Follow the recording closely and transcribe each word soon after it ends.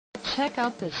Check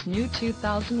out this new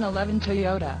 2011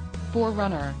 Toyota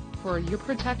 4Runner. For your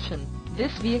protection,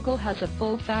 this vehicle has a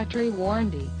full factory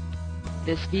warranty.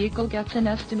 This vehicle gets an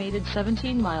estimated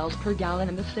 17 miles per gallon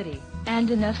in the city,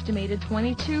 and an estimated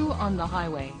 22 on the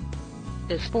highway.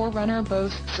 This 4Runner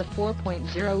boasts a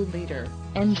 4.0-liter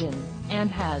engine, and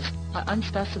has an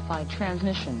unspecified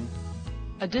transmission.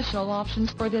 Additional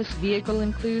options for this vehicle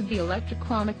include the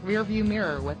electronic rearview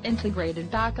mirror with integrated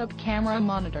backup camera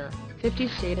monitor, 50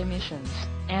 state emissions,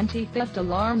 anti-theft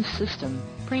alarm system,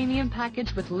 premium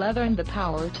package with leather and the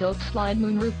power tilt slide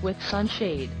moonroof with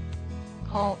sunshade.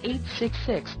 Call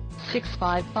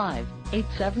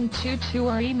 866-655-8722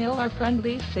 or email our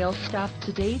friendly sales staff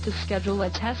today to schedule a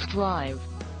test drive.